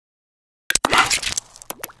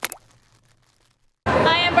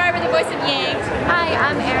voice of Yang. Hi,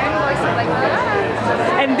 I'm Erin, voice of like.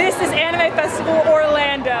 And this is Anime Festival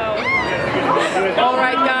Orlando.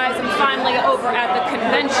 Alright guys, I'm finally over at the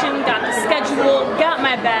convention, got the schedule, got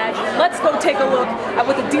my badge. Let's go take a look at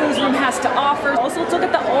what the dealer's room has to offer. Also, let's look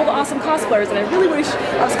at all the awesome cosplayers, and I really wish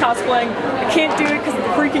I was cosplaying. I can't do it because of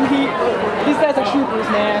the freaking heat. These guys are troopers,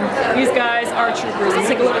 man. These guys are troopers. Let's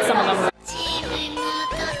take a look at some of them.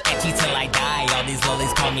 Etchy till I die, all these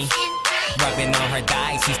lollies call me. Rubbing on her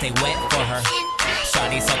thighs, she stay wet for her.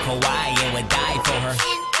 Shawty so kawaii and would die for her.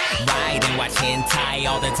 Ride and watch hentai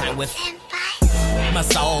all the time with. My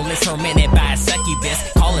soul is tormented by a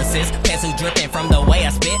succubus. Calling sis, pencil dripping from the way I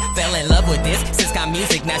spit. Fell in love with this, sis got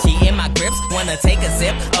music, now she in my grips. Wanna take a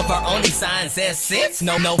sip of her only sign says sits.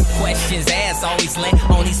 No questions asked, always lent,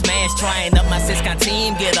 only smash. Trying up my sis got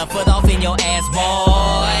team, get a foot off in your ass,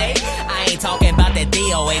 boy. I ain't talking about that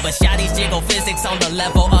DOA, but shawty's jiggle physics on the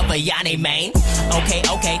level of a Yanni main.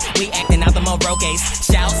 Okay, we acting out the Morokes.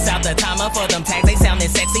 Shouts out the timer for them tags, they sounding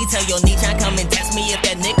sexy. Tell your niche I come and test me if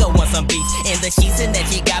that nigga wants some beef. In the sheets and that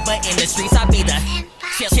she got, but in the streets I be the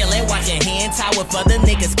chillin', watching hentai with other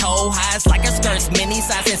niggas. Cold highs like her skirts, mini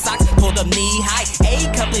size and socks pulled up knee high. A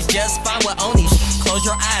cup is just fine with only close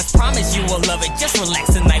your eyes, promise you will love it. Just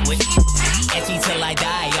relax tonight with Etchy till I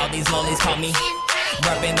die. All these lollies call me.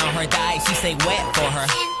 Rubbing on her thighs, she say wet for her.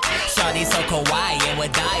 Shawty so kawaii and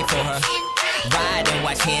would die for her. Ride and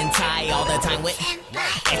watch hentai all the time with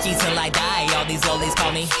Etchy till I die. All these lollies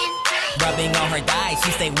call me. Rubbing on her thighs,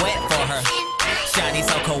 she stay wet for her. Shawty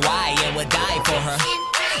so kawaii and would die for her.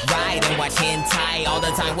 Ride and watch hentai all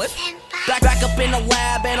the time with. Back up in the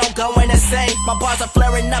lab and I'm going insane. My bars are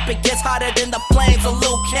flaring up, it gets hotter than the flames of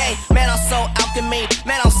Luke Kane. Man, I'm so alchemy,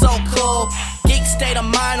 man, I'm so cool. Geek state of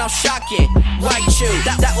mind, I'm shocking. White shoe,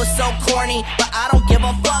 that was so corny, but I don't give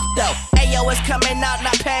a fuck though. Ayo, it's coming out,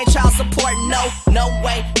 not paying child support. No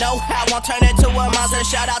way, no how, I'll turn into a monster.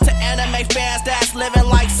 Shout out to anime fans that's living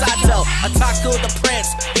like Sato. Otaku the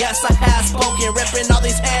prince, yes I have spoken. Ripping all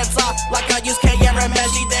these hands off like I use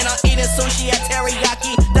K-Rameshi. Then I'm eating sushi at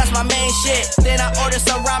teriyaki, that's my main shit. Then I order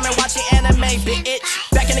some ramen, watching anime, bitch.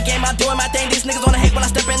 Back in the game, I'm doing my thing. These niggas wanna hate when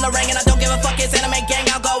I step in the ring, and I don't give a fuck, it's anime gang.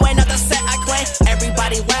 I'll go in at the set, I claim.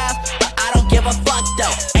 Everybody laugh, but I don't give a fuck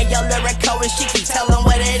though. Ayo, lyrical and she keep telling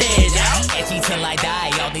what it is, yo. Etchy till I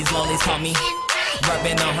die, all these lollies call me.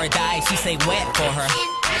 Rubbing on her thighs, she say wet for her.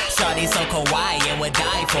 Shawty so kawaii and would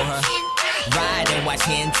die for her. Ride and watch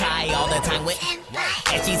hentai all the time with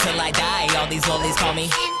Etchy till I die, all these lollies call me.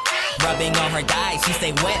 Rubbing on her thighs, she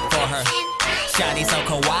stay wet for her. Shawty so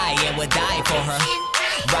kawaii and would die for her.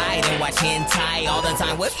 Ride and watch hentai all the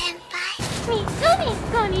time with.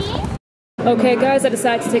 Okay guys, I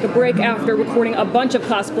decided to take a break after recording a bunch of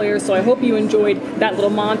cosplayers, so I hope you enjoyed that little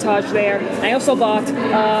montage there. I also bought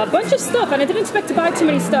a bunch of stuff, and I didn't expect to buy too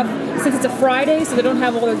many stuff since it's a Friday, so they don't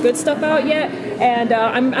have all their good stuff out yet. And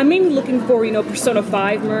I'm mainly looking for, you know, Persona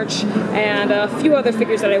 5 merch and a few other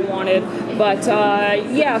figures that I wanted. But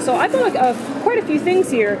yeah, so I bought quite a few things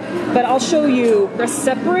here, but I'll show you a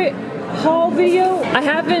separate haul video. I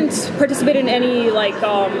haven't participated in any like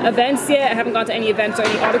events yet. I haven't gone to any events or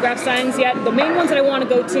any autograph signings yet. The main ones that I want to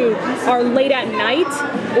go to are late at night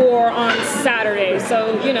or on Saturday.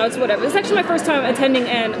 So, you know, it's whatever. It's actually my first time attending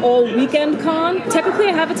an all-weekend con. Technically,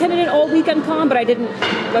 I have attended an all-weekend con, but I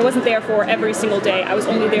wasn't there for every single day. I was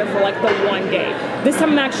only there for like the one day. This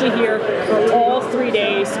time I'm actually here for all 3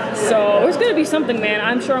 days. So it's gonna be something, man.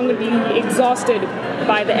 I'm sure I'm gonna be exhausted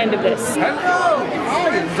by the end of this. Hello,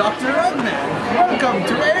 I'm Dr. Welcome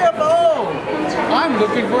to AFO! I'm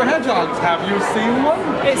looking for hedgehogs. Have you seen one?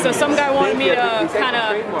 Okay, so some guy wanted me to kind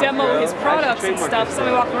of demo his products and stuff.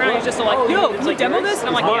 Somebody walking around, he's just like, yo, can you demo this? And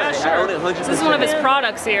I'm like, yeah, sure. So this is one of his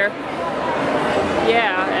products here.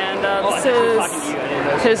 Yeah, and this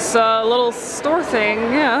is his little store thing,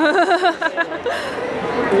 yeah.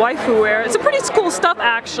 Waifu wear. It's a pretty cool stuff,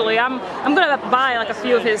 actually. I'm gonna buy like a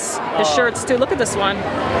few of his shirts too. Look at this one.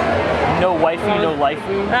 No waifu, no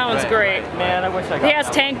lifeu. That one's great. Man, I wish I got He has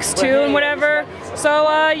tanks too and whatever. So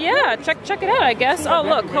yeah, check it out, I guess. Oh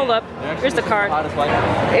look, hold up. Here's the card.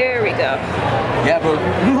 There we go. Yeah, bro.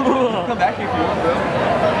 Come back here if you want, bro.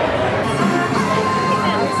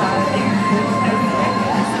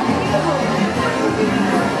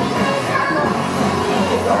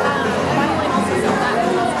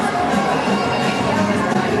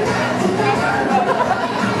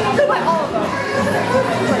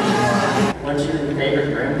 What's your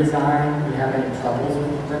favorite rim design? Do you have any troubles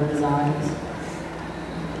with rim designs?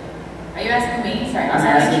 Are you asking me? Sorry. I'm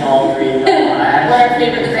asking all three. What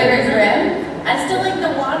favorite rim? I still like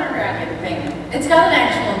the water dragon thing. It's got an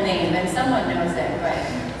actual name and someone knows it, but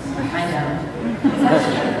I don't.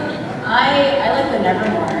 I like the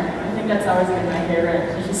Nevermore. I think that's always been my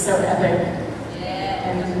favorite. It's just so epic.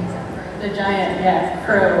 And the giant,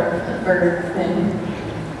 crow bird thing.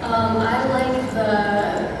 I like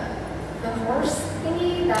the horse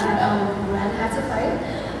thingy that Ren had to fight.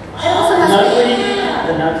 It also has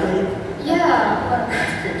The Nutcracker? yeah, but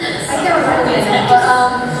I can't remember the name, but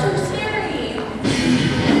So scary.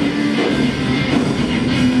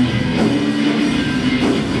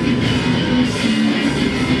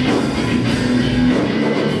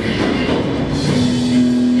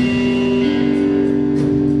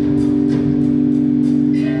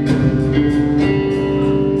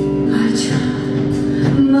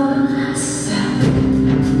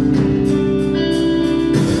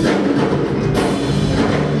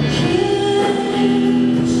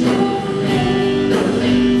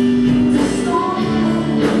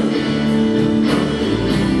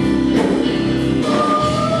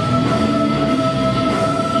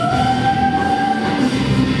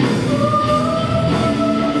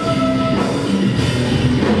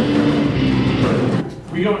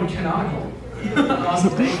 We going canonical.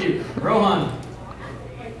 Awesome, thank you. Rohan.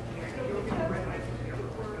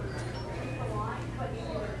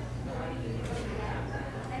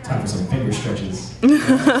 Time for some finger stretches.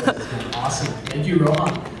 Awesome. Thank you,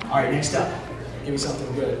 Rohan. All right, next up. Give me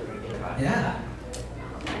something good. Yeah.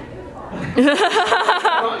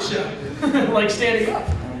 Ransha. Like standing up.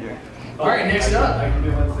 All right, next up. I can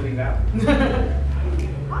do one sitting down.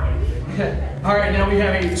 All right, now we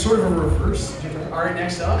have a sort of a reverse. All right,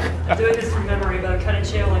 next up. I'm doing this from memory, but I'm kind of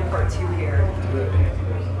channeling part 2 here.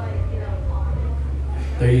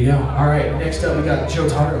 There you go. All right, next up we got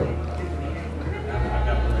Jotaro.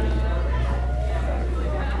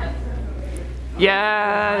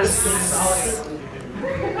 Yes.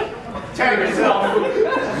 Tag yourself.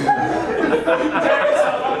 Tag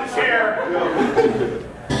yourself on the chair.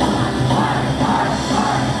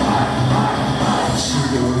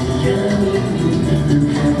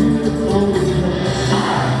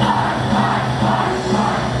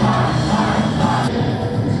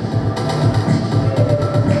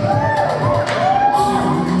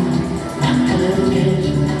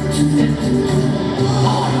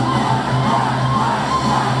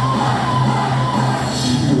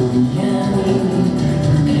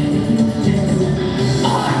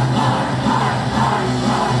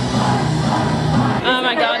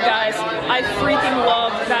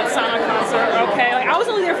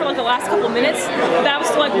 The last couple of minutes, that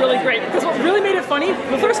was like really great because what really made it funny,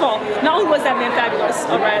 well, first of all, not only was that man fabulous,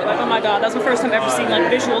 alright, like oh my god, that's the first time I've ever seen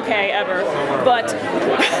like visual K ever, but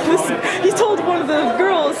he told one of the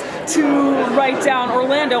girls to write down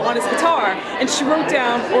Orlando on his guitar, and she wrote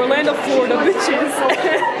down Orlando, Florida, bitches.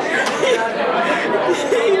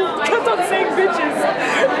 He kept on saying bitches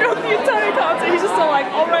throughout the entire concert. He's just all like,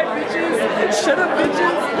 alright bitches, shut up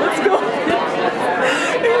bitches, let's go.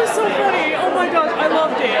 It was so funny. Oh my gosh, I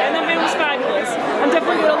loved it. And that man was fabulous. I'm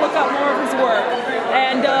definitely going to look up more of his work.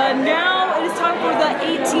 And now it is time for the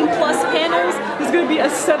 18+ panels. There's going to be a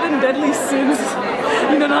 7 deadly sins.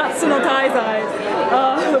 You know, not Sonotizai.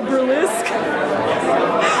 Burlesque.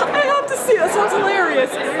 I have to see it. That sounds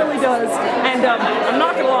hilarious. It really does. And I'm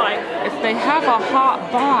not going to lie. If they have a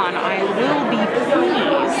hot bon, I will be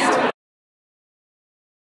pleased.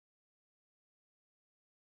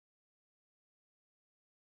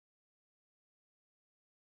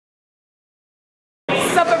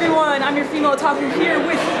 What's up everyone, I'm your female otaku here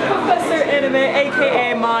with Professor Anime,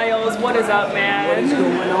 aka Miles. What is up, man? What's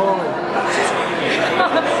going on?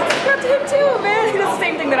 Subscribe to him too, man. He does the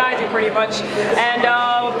same thing that I do pretty much. And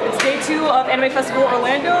it's day 2 of Anime Festival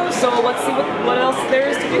Orlando, so let's see what else there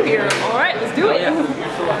is to do here. Alright, let's do it.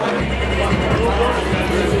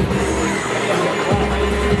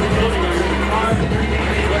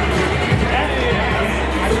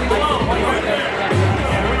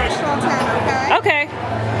 Okay.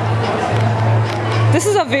 This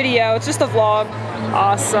is a video, it's just a vlog.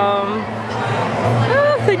 Awesome.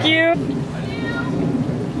 Oh, thank you.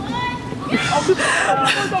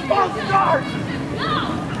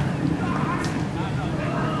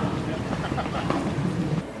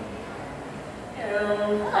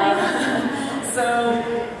 So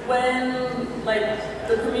when like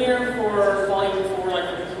the premiere for Volume 4,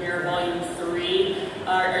 like the premiere of Volume 3,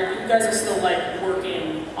 you guys are still like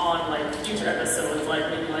working on like future episodes, like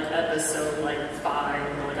maybe like episode like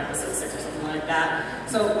 5 or like episode 6 or something like that.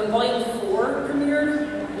 So when Volume 4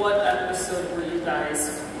 premiered, what episode were you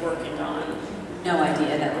guys working on? No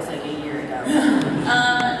idea, that was like a year ago.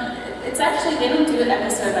 It's actually, they don't do it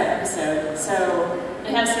episode by episode, so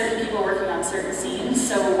they have certain people working on certain scenes,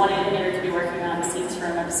 so one animator could be working on scenes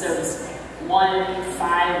from episodes 1 1,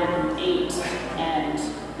 5, and 8, and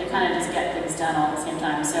they kind of just get things done all at the same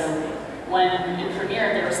time. So when it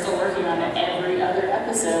premiered, they were still working on it every other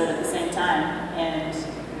episode at the same time, and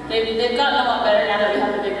they've gotten a lot better now that we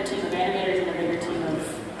have a bigger team of animators and a bigger team of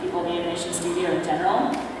people in the animation studio in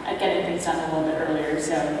general at getting things done a little bit earlier.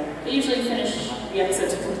 So they usually finish the episode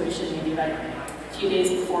to completion maybe like a few days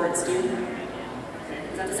before it's due.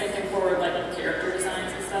 Is that the same thing for like character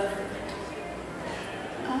designs and stuff?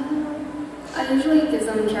 I usually give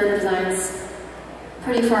them character designs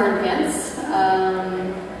pretty far in advance.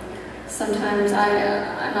 Sometimes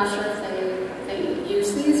I'm not sure if they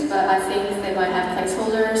use these, but I think they might have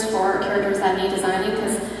placeholders for characters that need designing,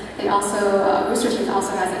 because they also, Rooster Teeth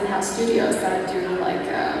also has in-house studios that do like,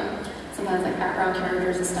 sometimes like background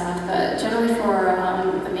characters and stuff, but generally for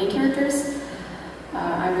the main characters,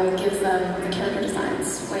 I will give them the character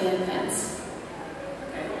designs way in advance.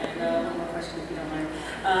 Okay, and one more question if you don't mind.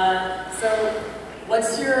 So,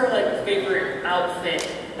 what's your like favorite outfit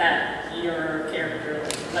that your character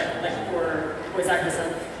like for voice actors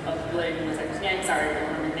of Blade and voice actors? Yeah, I'm sorry, I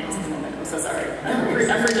don't remember names. I'm so sorry. I'm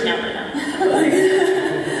freaking out right now.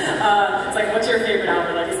 It's like, what's your favorite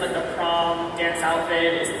outfit? Like, it's like the prom dance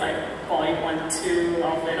outfit. Is it like Volume 1, 2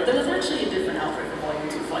 outfit? Or there was actually a different outfit for Volume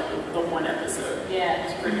 2 for like the one episode. Yeah,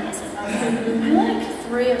 it's pretty awesome. I like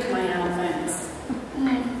 3 of my outfits.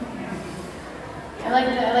 I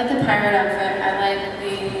like the pirate outfit. I like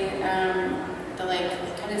the like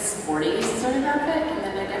kind of sporty sort of outfit, and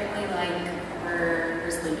then I definitely like her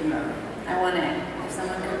sleeping mode. I want it. If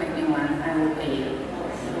someone could make me one, I will pay you.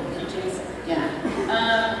 Little PJs. Yeah.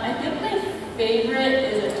 I think my favorite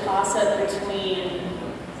is a toss-up between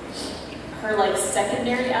her like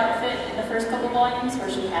secondary outfit in the first couple volumes, where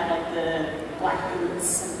she had like the black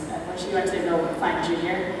boots and when she went to go find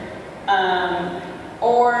Junior.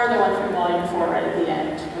 Or the one from Volume 4 right at the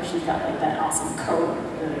end, where she's got like that awesome coat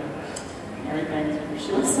and everything.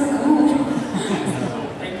 She looks so cool.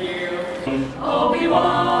 Thank you.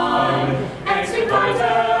 Obi-Wan, X-Wing fighter,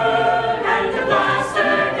 and the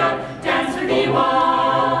blaster gun, dance with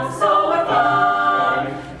Ewoks, so much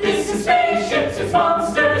fun. This is spaceships, it's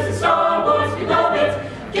monsters, it's Star Wars, we love it.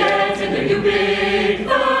 Get in there, you big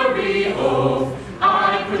furry oaf.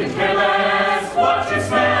 I couldn't care less, watch your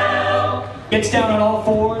smell. Gets down on all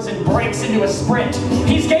fours and breaks into a sprint.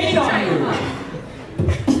 He's gaining on you!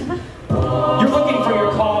 You're looking for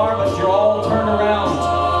your car, but you're all turned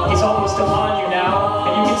around. He's almost upon you now,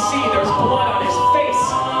 and you can see there's blood on his face.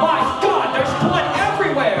 My God, there's blood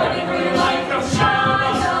everywhere! Running for your life from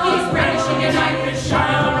Shia. He's brandishing a knife and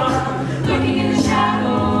Shia. Looking in the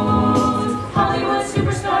shadows. Hollywood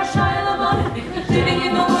superstar Shia LaBeouf. Living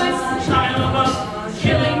in the woods. Shia LaBeouf.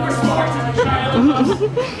 Killing for sport. Shia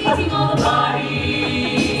LaBeouf. Eating all the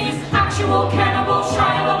bodies. Actual cannibal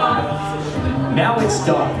Shia LaBeouf. Now it's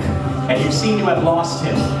dark, and you seem to have lost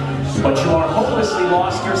him. But you are hopelessly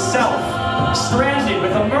lost yourself, stranded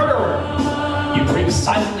with a murderer. You creep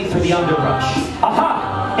silently through the underbrush.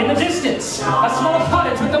 Aha! In the distance, a small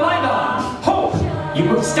cottage with the light on. Hope! You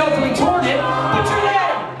move stealthily toward it, but you're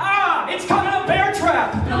there! Ah! It's caught in a bear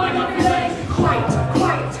trap! Going up your legs. Quiet.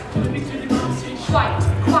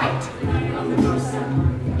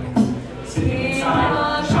 Sitting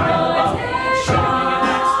inside, Shia LaBeouf.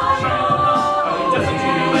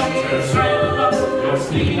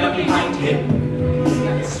 Sneaking up behind him,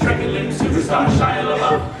 strangling superstar Shia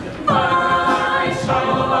LaBeouf. Fight, Shia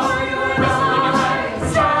LaBeouf, wrestling in high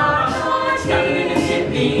style, stabbing in his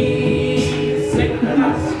kidneys. Sing the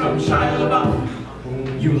last from Shia LaBeouf.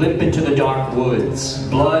 You limp into the dark woods,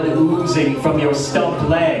 blood oozing from your stumped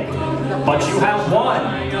leg. But you have won.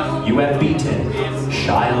 You have beaten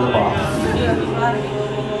Shia LaBeouf.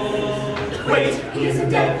 Wait, he isn't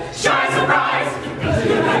dead. Shia surprise!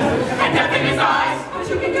 And death in his eyes.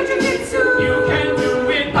 You can do jujitsu. You can do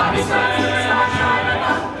it. Body slam.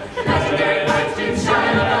 Legendary fights in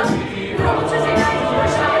Shia LaBeouf. Roll Tuesday night for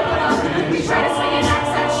Shia LaBeouf. We try to swing an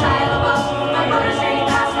axe at Shia LaBeouf. My brother's straight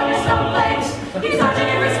past from his stump legs. He's dodging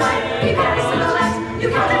every strike. He parries to the left. You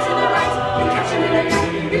counter to the right. You catch him in the neck.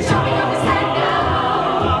 You're chopping off his head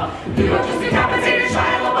now. You have just decapitated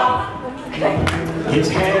Shia LaBeouf. His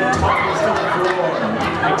head topples to the floor.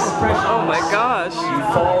 Expression. Oh my gosh. You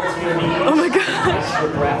fall to your knees. Oh my gosh. Catch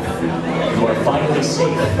your breath. You are finally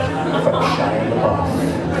safe from Shia LaBeouf.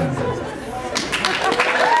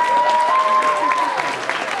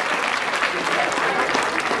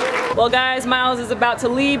 Well guys, Miles is about to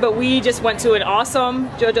leave, but we just went to an awesome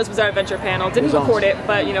JoJo's Bizarre Adventure panel. Didn't record it,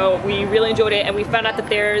 but you know, we really enjoyed it, and we found out that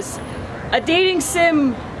there's a dating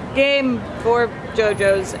sim game for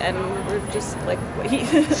JoJo's, and we're just like,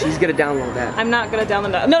 she's gonna download that. I'm not gonna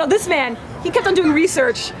download that. No, this man, he kept on doing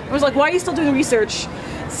research. I was like, why are you still doing research?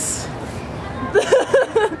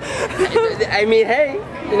 I mean, hey,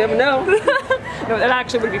 you never know. No, that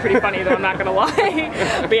actually would be pretty funny though, I'm not gonna lie.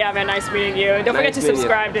 But yeah, man, nice meeting you. And don't forget to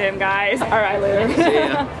subscribe to him, guys. Alright, later. See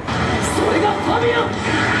ya.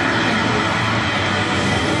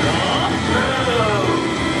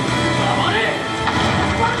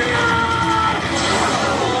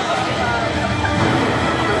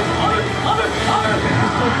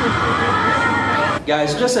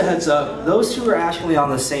 Guys, just a heads up, those two are actually on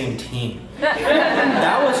the same team.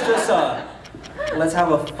 That was just a let's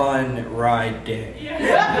have a fun ride day.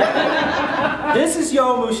 This is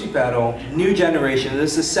Yo Mushi Battle, New Generation.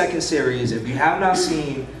 This is the second series. If you have not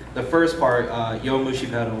seen the first part, Yo Mushi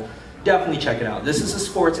Battle, definitely check it out. This is a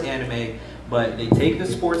sports anime, but they take the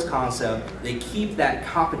sports concept, they keep that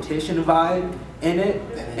competition vibe in it,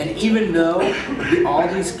 and even though all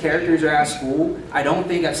these characters are at school, I don't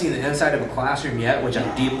think I've seen the inside of a classroom yet, which I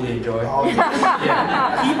deeply enjoy.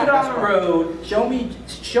 Yeah. Keep it on the road, show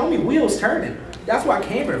me wheels turning. That's what I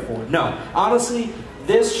came here for. No, honestly,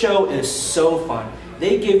 this show is so fun.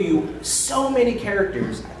 They give you so many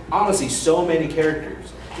characters, honestly, so many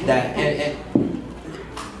characters, that and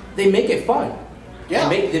they make it fun. Yeah.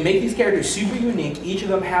 They make these characters super unique. Each of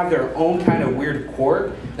them have their own kind of weird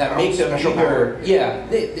quirk that makes them either, yeah,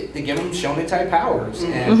 they give them shonen type powers.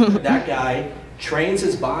 And that guy trains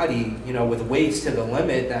his body, you know, with weights to the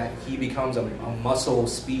limit that he becomes a muscle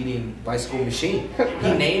speeding bicycle machine.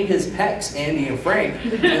 He named his pecs Andy and Frank,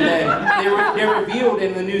 and then they revealed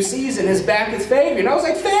in the new season his back is Fabian. I was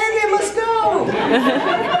like, Fabian, let's go!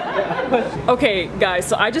 Okay, guys,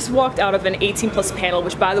 so I just walked out of an 18+ panel,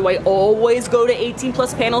 which, by the way, always go to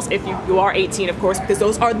 18+ panels if you are 18, of course, because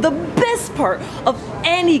those are the best part of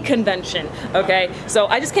any convention, okay? So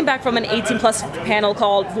I just came back from an 18+ panel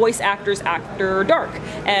called Voice Actors After Dark,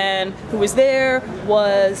 and who was there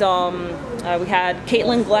was, we had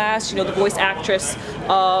Caitlin Glass, you know, the voice actress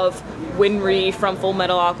of Winry from Full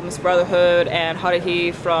Metal Alchemist Brotherhood, and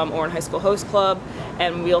Haruhi from Oran High School Host Club.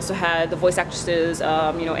 And we also had the voice actresses,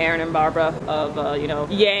 you know, Aaron and Barbara of, you know,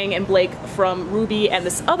 Yang and Blake from Ruby, and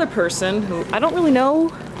this other person who I don't really know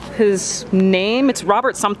his name. It's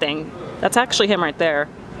Robert something. That's actually him right there.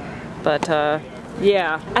 But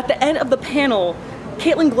yeah, at the end of the panel,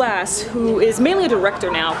 Caitlin Glass, who is mainly a director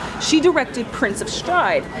now, she directed Prince of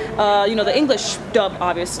Stride, you know, the English dub,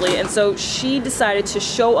 obviously, and so she decided to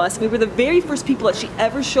show us. We were the very first people that she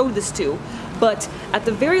ever showed this to, but at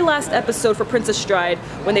the very last episode for Prince of Stride,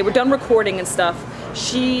 when they were done recording and stuff,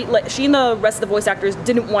 she and the rest of the voice actors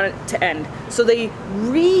didn't want it to end, so they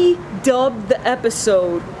redubbed the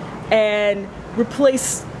episode and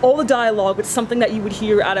replace all the dialogue with something that you would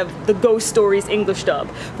hear out of the Ghost Stories English dub.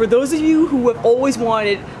 For those of you who have always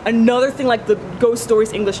wanted another thing like the Ghost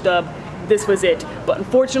Stories English dub, this was it. But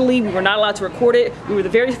unfortunately, we were not allowed to record it. We were the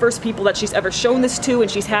very first people that she's ever shown this to, and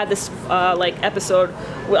she's had this like episode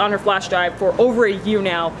on her flash drive for over a year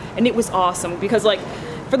now, and it was awesome because, like,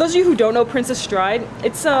 for those of you who don't know Princess Stride,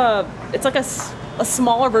 it's like a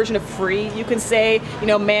smaller version of Free, you can say, you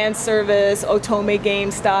know, man service, otome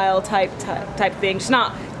game style type thing. It's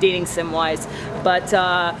not dating sim wise, but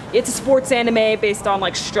it's a sports anime based on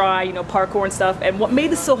like Stride, you know, parkour and stuff. And what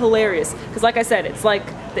made this so hilarious, because like I said, it's like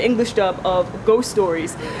the English dub of Ghost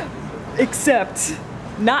Stories, except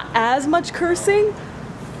not as much cursing.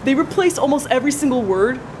 They replaced almost every single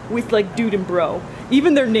word with like dude and bro.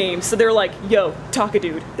 Even their names, so they're like, yo, talk a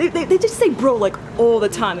dude. They just say bro like all the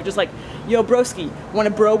time. They're just like, yo, broski, wanna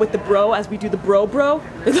bro with the bro as we do the bro?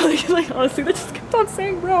 like honestly, they just kept on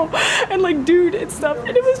saying bro and like dude and stuff,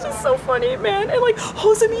 and it was just so funny, man. And like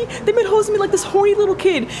Hosumi, they made Hosumi like this horny little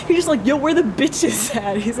kid. He's just like, yo, where the bitches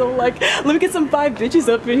at? He's all like, let me get some 5 bitches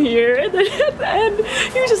up in here. And then at the end,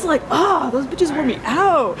 he was just like, those bitches wore me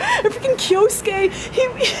out. And freaking Kyosuke,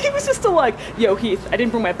 he was just all like, yo, Heath, I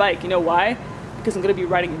didn't bring my bike. You know why? Because I'm gonna be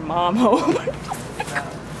riding your mom home. Did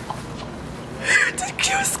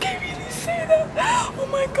Kyosuke really say that? Oh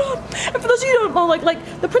my god. And for those of you who don't know, like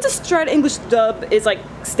the Princess Stride English dub is like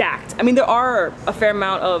stacked. I mean, there are a fair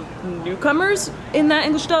amount of newcomers in that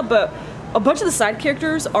English dub, but a bunch of the side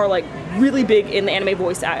characters are like really big in the anime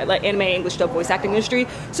anime English dub voice acting industry.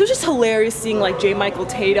 So it's just hilarious seeing like J. Michael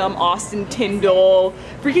Tatum, Austin Tyndall,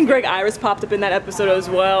 freaking Greg Iris popped up in that episode as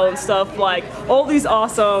well and stuff. Like all these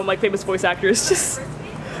awesome like famous voice actors just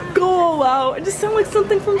go all out and just sound like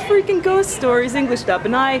something from freaking Ghost Stories English dub,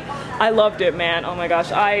 and I loved it, man. Oh my gosh,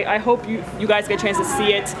 I hope you guys get a chance to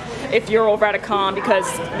see it. if you're over at a con, because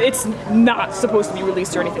it's not supposed to be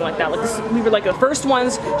released or anything like that. Like, we were like the first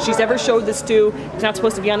ones she's ever showed this to. It's not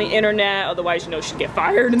supposed to be on the internet, otherwise, you know, she'd get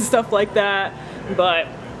fired and stuff like that. But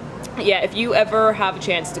yeah, if you ever have a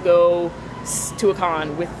chance to go to a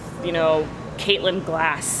con with, you know, Caitlin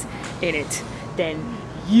Glass in it, then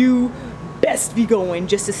you best be going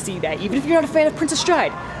just to see that, even if you're not a fan of Princess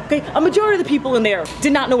Stride. Okay, a majority of the people in there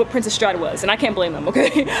did not know what Princess Stride was, and I can't blame them,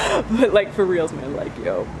 okay? But like, for reals, man, like,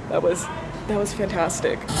 yo, that was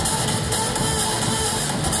fantastic.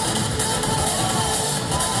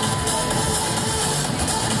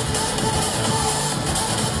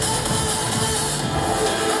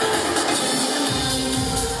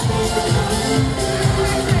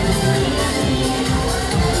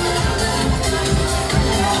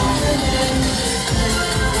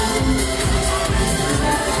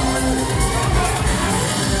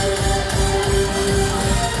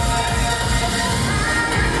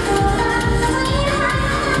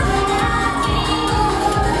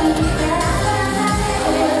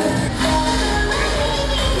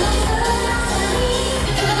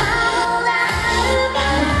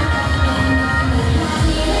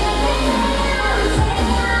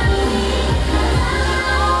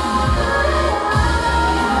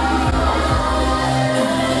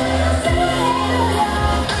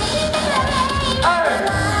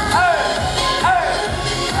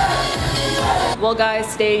 Well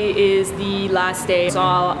guys, today is the last day, so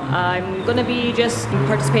I'm gonna be just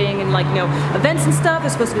participating in, like, you know, events and stuff.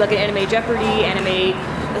 It's supposed to be like an Anime Jeopardy, Anime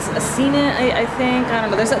Ascena, I think. I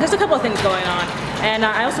don't know, there's a couple of things going on. And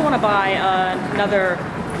I also want to buy another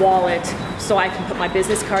wallet so I can put my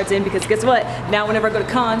business cards in, because guess what? Now whenever I go to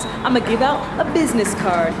cons, I'm gonna give out a business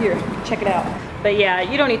card. Here, check it out. But yeah,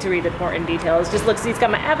 you don't need to read the important details. Just look, see, it's got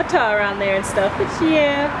my avatar on there and stuff, but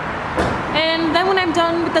yeah. And then when I'm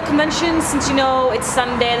done with the convention, since, you know, it's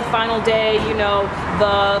Sunday, the final day, you know,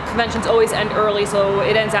 the conventions always end early, so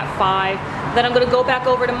it ends at 5. Then I'm gonna go back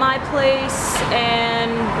over to my place,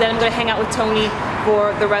 and then I'm gonna hang out with Tony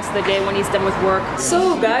for the rest of the day when he's done with work.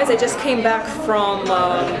 So guys, I just came back from,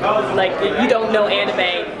 like, You Don't Know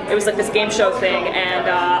Anime. It was like this game show thing, and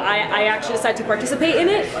I actually decided to participate in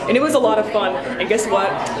it, and it was a lot of fun. And guess what?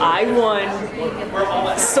 I won,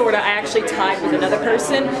 sorta. I actually tied with another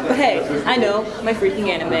person, but hey, I know my freaking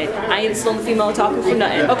anime. I ain't Sloan the Female Otaku for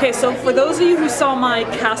nothing. Okay, so for those of you who saw my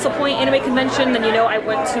Castle Point anime convention, then you know I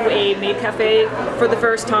went to a maid cafe for the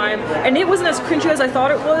first time, and it wasn't as cringy as I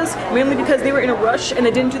thought it was, mainly because they were in a rush and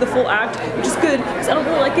they didn't do the full act, which is good, because I don't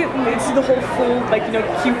really like it when they do the whole full, like, you know,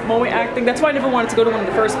 cute moe acting. That's why I never wanted to go to one in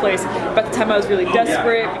the first place. But at the time I was really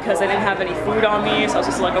desperate because I didn't have any food on me, so I was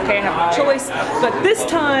just like, okay, I have no choice. But this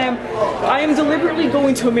time, I am deliberately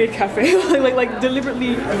going to a maid cafe, like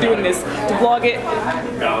deliberately doing this, to vlog it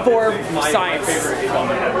for science.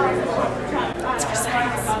 It's for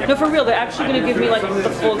science. No, for real, they're actually going to give me like the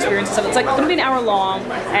full experience and stuff. It's like going to be an hour long,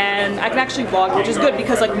 and I can actually vlog, which is good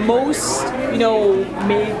because like most, you know,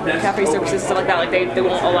 maid cafe services and stuff like that, like they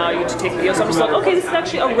won't allow you to take videos. So I'm just like, okay, this is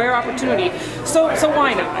actually a rare opportunity. So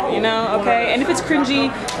why not, you know? Okay, and if it's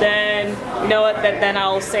cringy, then you know what? Then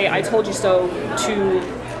I'll say I told you so to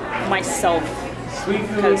myself,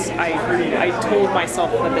 because I told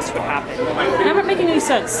myself that this would happen. And I'm not making any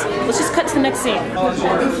sense. Let's just cut to the next scene.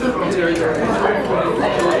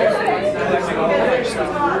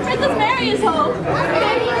 Princess Mary is home.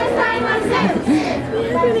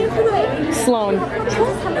 Sloan.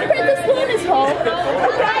 Princess Sloan is home.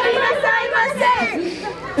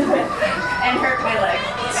 And hurt my leg.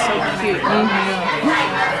 So cute.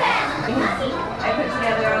 I put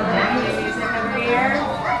together all the music every year,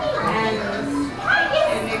 and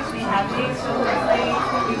it makes me happy. So hopefully,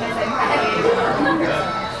 you guys are happy.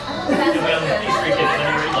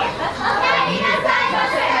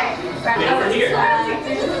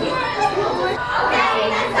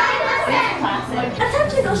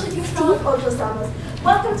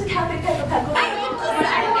 Welcome to Cafe Peco Peco.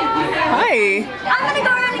 Hi. I'm gonna go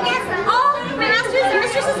around and guess all my masters and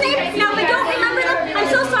mistresses' names. Now, if I don't remember them, I'm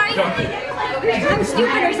so sorry. I'm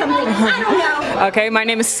stupid or something. I don't know. Okay, my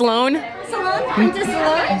name is Sloan. Sloan, Princess Sloan.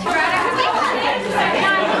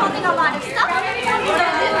 Now I'm holding a lot of stuff.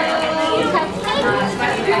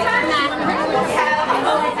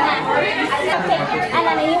 Okay, and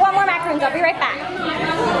then I need one more macaroons. I'll be right back.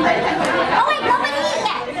 Oh wait, nobody eat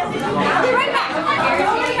yet. I'll be right back.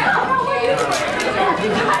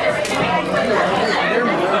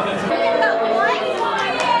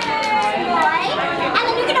 And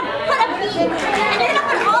then you're gonna put a bead, and you're gonna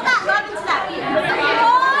put all that love into that bead.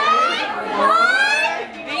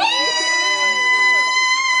 One, yeah!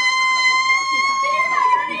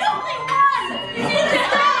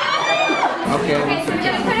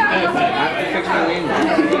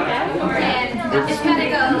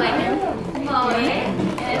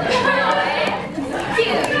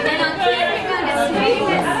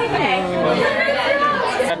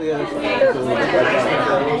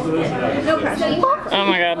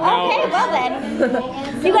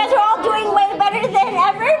 You guys are all doing way better than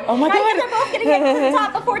ever. Oh my God. You guys are both gonna get to the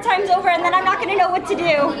top before time's over, and then I'm not gonna know what to do.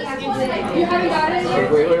 Wait.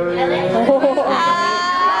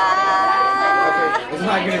 It's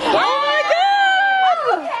not gonna. Oh my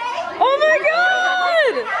God! Oh my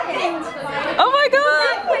God! Oh my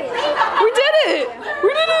God! We did it! We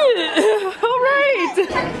did it! All right!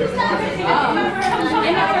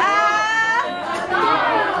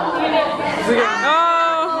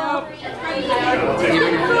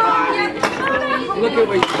 Look at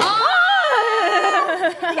what you.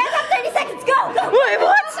 You guys have 30 seconds. Go! Go! Wait,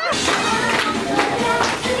 what?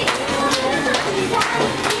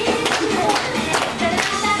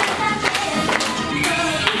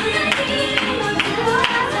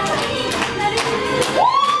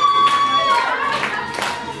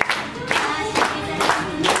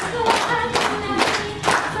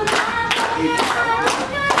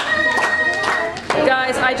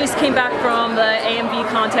 Guys, I just came back from the AMV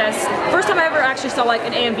contest. First time I ever actually saw like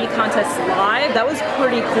an AMV contest live. That was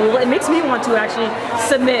pretty cool. It makes me want to actually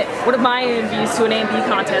submit one of my AMVs to an AMV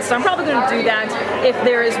contest. So I'm probably going to do that if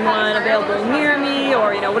there is one available near me,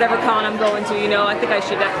 or whatever con I'm going to. I think I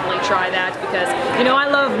should definitely try that because I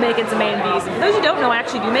love making some AMVs. And for those who don't know, I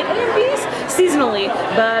actually do make AMVs seasonally.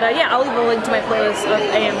 But yeah, I'll leave a link to my playlist of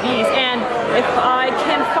AMVs, and if I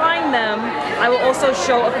can find them, I will also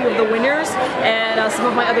show a few of the winners and some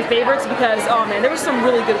of my other favorites because, oh man, there were some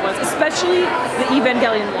really good ones, especially the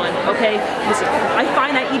Evangelion one, okay? Listen, I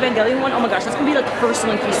find that Evangelion one, oh my gosh, that's gonna be like the first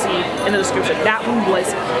link you see in the description. That one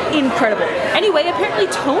was incredible. Anyway, apparently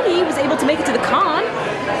Tony was able to make it to the con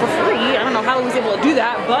for free. I don't know how he was able to do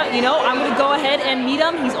that, but I'm gonna go ahead and meet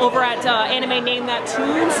him. He's over at Anime Name That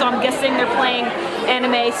Tune, so I'm guessing they're playing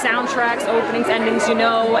anime soundtracks, openings, endings, and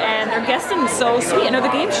they're guessing, so sweet,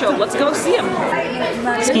 another game show. Let's go see him.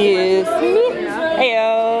 Excuse me.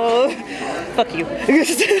 Heyo. Fuck you.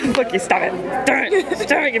 Fuck you, stop it. Darn it.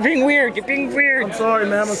 Stop it, you're being weird. You're being weird. I'm sorry,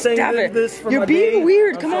 ma'am. I'm saying this for You're my being day.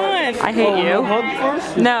 weird, come on. I hate you. Hug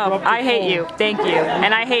first? No, I hate you. Thank you.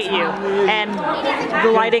 And I hate you. And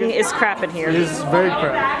the lighting is crap in here. It is very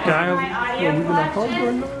crap. Can I have, are we gonna hug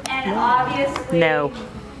or not? No.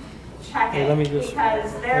 Hey, let me just.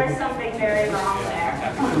 Because there's something very wrong there.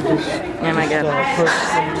 Oh my God.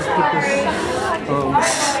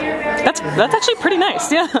 That's actually pretty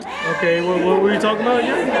nice, yeah. Okay, what were you talking about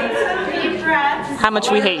again? How much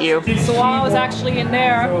we hate you. So while I was actually in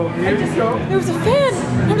there, there was a fan.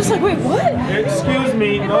 I'm just like, wait, what? Excuse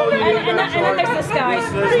me. No, you didn't. And then there's this guy.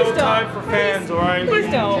 There's no time for fans, alright?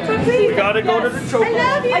 Please don't. We gotta go to the choco.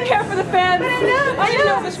 I care for the fans. I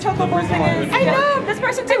know this choco board thing is. I know. This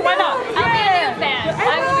person too. Why not? I'll be a new fan. I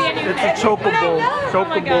will be a new fan. It's a choco bowl.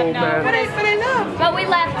 Choco bowl, man. But I know. But we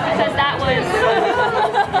left because that was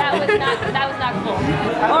not cool.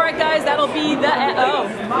 Alright guys, that'll be the end. Oh.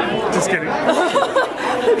 Just kidding.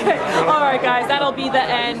 Okay. Alright guys, that'll be the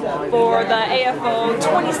end for the AFO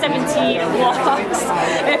 2017 vlogs.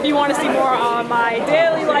 If you want to see more on my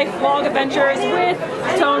daily life vlog adventures with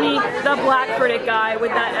Tony, the Black Critic guy,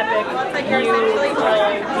 with that epic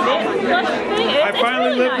I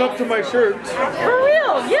finally lived up to my shirt. For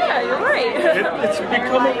real, yeah, you're right. It's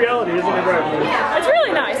become a reality, isn't it, right? It's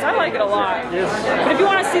really nice. I like it a lot. Yes. But if you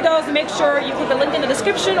want to see those, make sure you click the link in the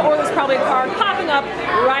description, or there's probably a card popping up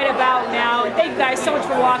right about now. And thank you guys so much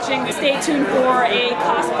for watching. Stay tuned for a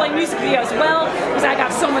cosplay music video as well, because I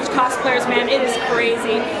got so much cosplayers, man. It is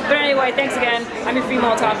crazy. But anyway, thanks again. I'm your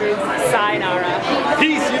female otaku. Sayonara.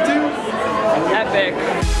 Peace, you two. Epic.